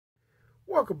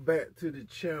Welcome back to the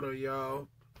channel, y'all.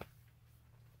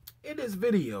 In this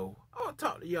video, I want to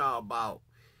talk to y'all about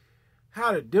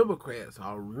how the Democrats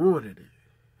are ruining it.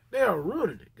 They are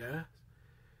ruining it, guys.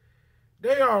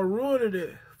 They are ruining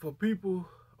it for people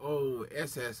on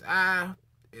SSI,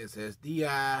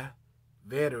 SSDI,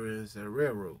 veterans, and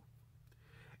railroad.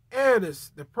 And it's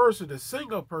the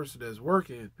single person that's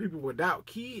working, people without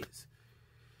kids,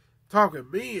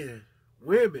 talking men,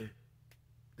 women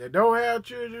that don't have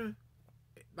children,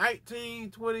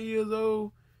 19, 20 years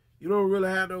old, you don't really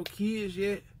have no kids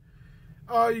yet.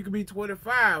 Or you could be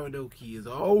 25 with no kids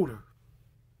or older.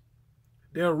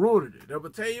 They're ruining it. I'm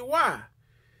going to tell you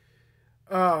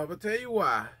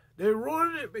why. They're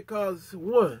ruining it because,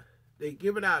 one, they're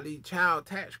giving out these child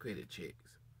tax credit checks.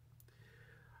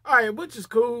 All right, which is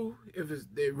cool. If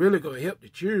they're really going to help the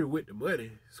children with the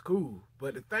money, it's cool.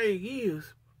 But the thing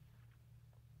is,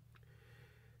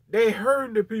 they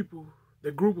hurting the people,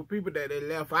 the group of people that they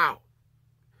left out.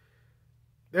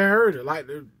 They're hurting, like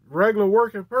the regular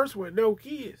working person with no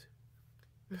kids.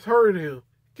 It's hurting him,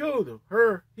 killing them,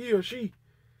 her, he or she.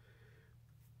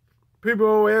 People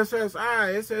on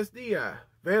SSI, SSDI,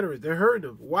 veterans, they're hurting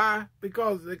them. Why?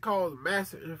 Because they cause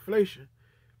massive inflation.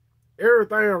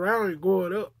 Everything around you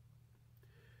going up.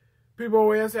 People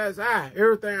on SSI,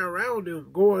 everything around them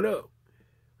going up.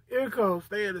 Income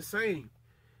staying the same.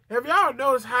 Have y'all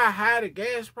noticed how high the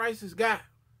gas prices got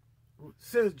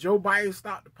since Joe Biden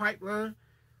stopped the pipeline?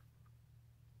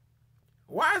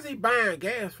 Why is he buying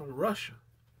gas from Russia?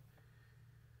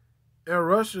 And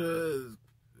Russia is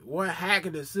one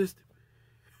hacking the system.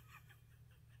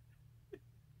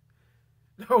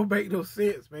 Don't make no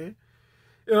sense, man.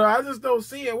 You know, I just don't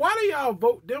see it. Why do y'all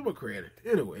vote Democratic?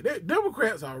 Anyway,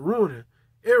 Democrats are ruining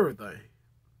everything.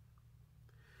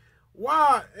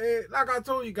 Why? Like I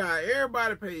told you guys,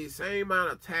 everybody pays the same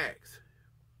amount of tax.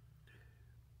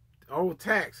 On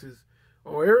taxes.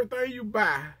 On everything you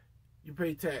buy, you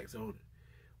pay tax on it.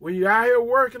 When you're out here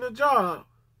working a job,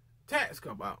 tax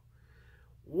come out.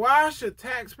 Why should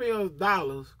taxpayers'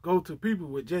 dollars go to people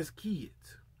with just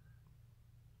kids?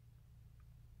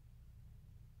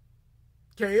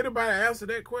 Can anybody answer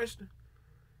that question?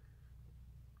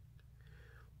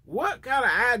 What kind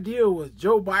of idea was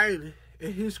Joe Biden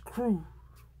and his crew?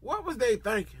 What was they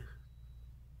thinking?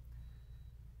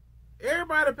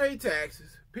 Everybody pay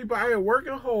taxes. People out here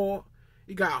working hard.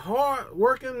 You got hard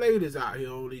working ladies out here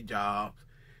on these jobs.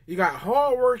 You got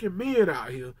hard working men out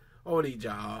here on these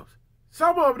jobs.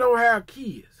 Some of them don't have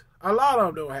kids. A lot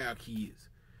of them don't have kids.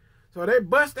 So they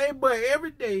bust their butt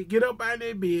every day, get up out of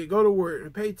their bed, go to work,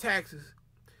 and pay taxes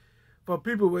for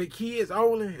people with kids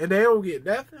only, and they don't get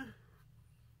nothing.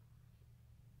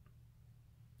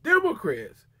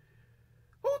 Democrats.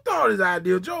 Who thought this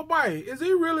idea? Joe Biden. Is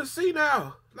he really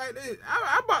senile? Like,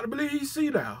 I'm about to believe he's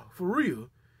senile, for real.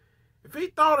 If he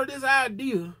thought of this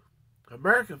idea,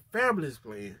 American Families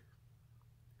Plan,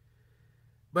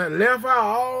 but left out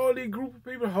all these group of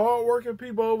people, hard-working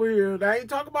people over here. They ain't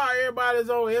talking about everybody that's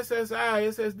on SSI,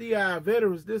 SSDI,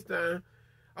 veterans this time.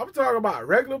 I'm talking about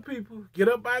regular people, get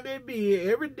up out of their bed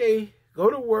every day, go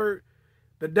to work,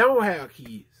 but don't have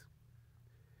kids.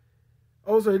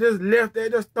 Also, just left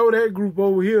that, just throw that group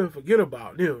over here and forget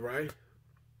about them, right?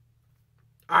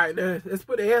 All right, now, let's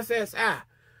put the SSI.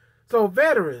 So,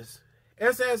 veterans,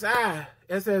 SSI,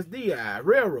 SSDI,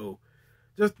 railroad,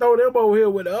 just throw them over here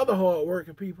with the other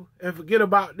hard-working people and forget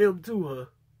about them too, huh?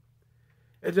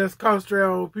 And just concentrate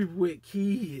on people with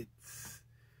kids.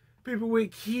 People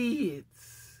with kids.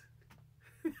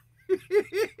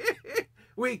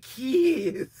 With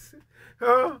kids.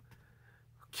 Huh?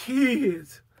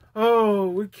 Kids. Oh,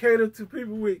 we cater to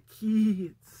people with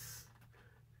kids.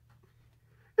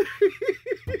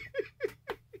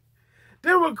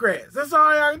 Democrats, that's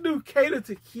all y'all can do, cater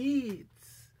to kids.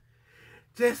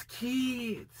 Just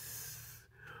kids.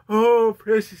 Oh,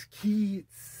 precious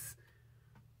kids.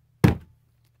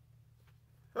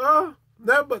 Oh,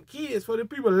 nothing but kids for the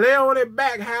people lay on their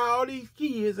back, have all these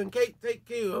kids and can't take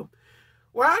care of them.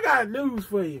 Well, I got news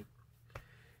for you.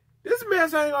 This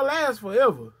mess ain't gonna last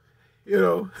forever. You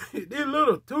know, these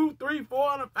little $200, $300,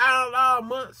 $400, $500 a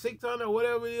month, $600,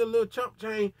 whatever it is, little chump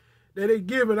change that they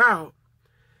giving out,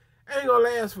 ain't gonna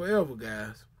last forever,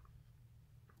 guys.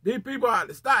 These people ought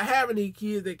to stop having these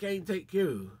kids they can't take care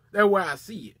of. That's why I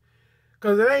see it.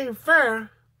 Because it ain't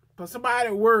fair for somebody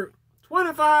to work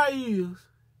 25 years,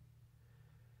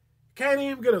 can't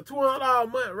even get a $200 a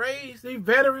month raise. These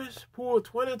veterans pulled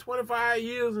 20, 25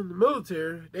 years in the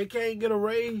military, they can't get a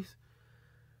raise.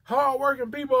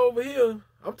 Hard-working people over here,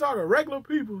 I'm talking regular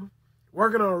people,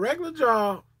 working on a regular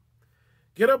job,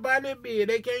 get up out of their bed,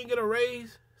 they can't get a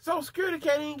raise. Social Security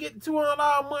can't even get the $200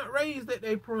 a month raise that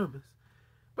they promised.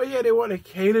 But yeah, they want to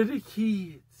cater to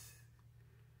kids.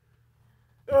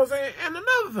 You know what I'm saying? And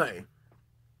another thing,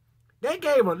 they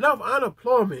gave enough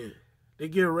unemployment to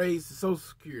get a raise to Social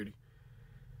Security.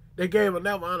 They gave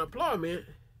enough unemployment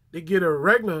to get a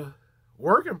regular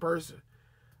working person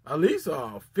at least a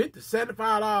 $50,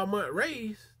 $75 a month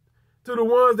raise to the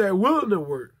ones that are willing to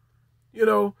work. You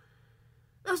know,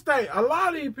 that's the thing. A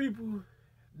lot of these people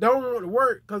don't want to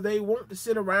work because they want to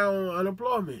sit around on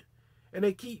unemployment. And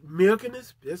they keep milking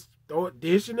this, just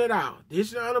dishing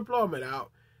unemployment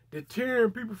out,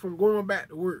 deterring people from going back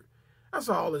to work. That's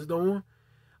all it's doing.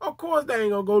 Of course they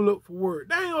ain't going to go look for work.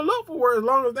 They ain't going to look for work as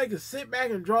long as they can sit back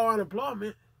and draw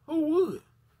unemployment. Who would?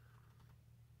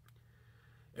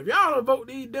 If y'all don't vote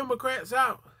these Democrats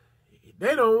out,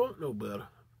 they don't want no better.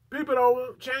 People don't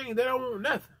want change. They don't want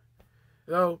nothing.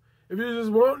 So, if you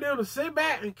just want them to sit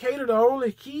back and cater to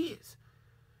only kids,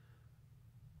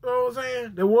 you know what I'm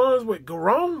saying? The ones with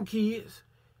grown kids,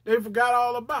 they forgot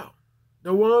all about.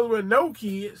 The ones with no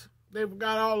kids, they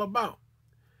forgot all about.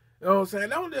 You know what I'm saying?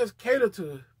 Don't just cater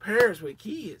to parents with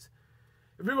kids.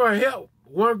 If you're going to help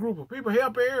one group of people,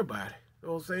 help everybody. You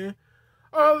know what I'm saying?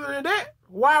 Other than that,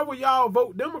 why would y'all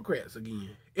vote Democrats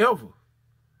again? Ever.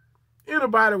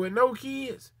 Anybody with no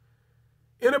kids,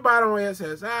 anybody on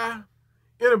SSI,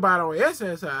 anybody on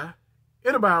SSI,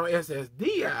 anybody on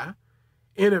SSDI,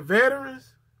 any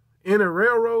veterans, any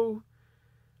railroad,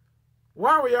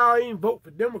 why would y'all even vote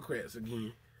for Democrats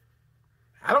again?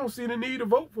 I don't see the need to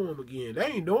vote for them again. They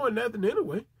ain't doing nothing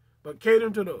anyway, but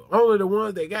catering to only the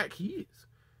ones that got kids.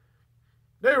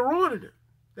 They're ruining it.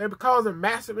 They're causing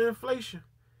massive inflation.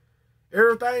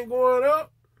 Everything going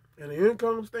up, and the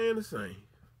income staying the same.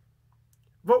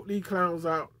 Vote these clowns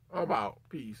out. I'm out.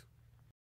 Peace.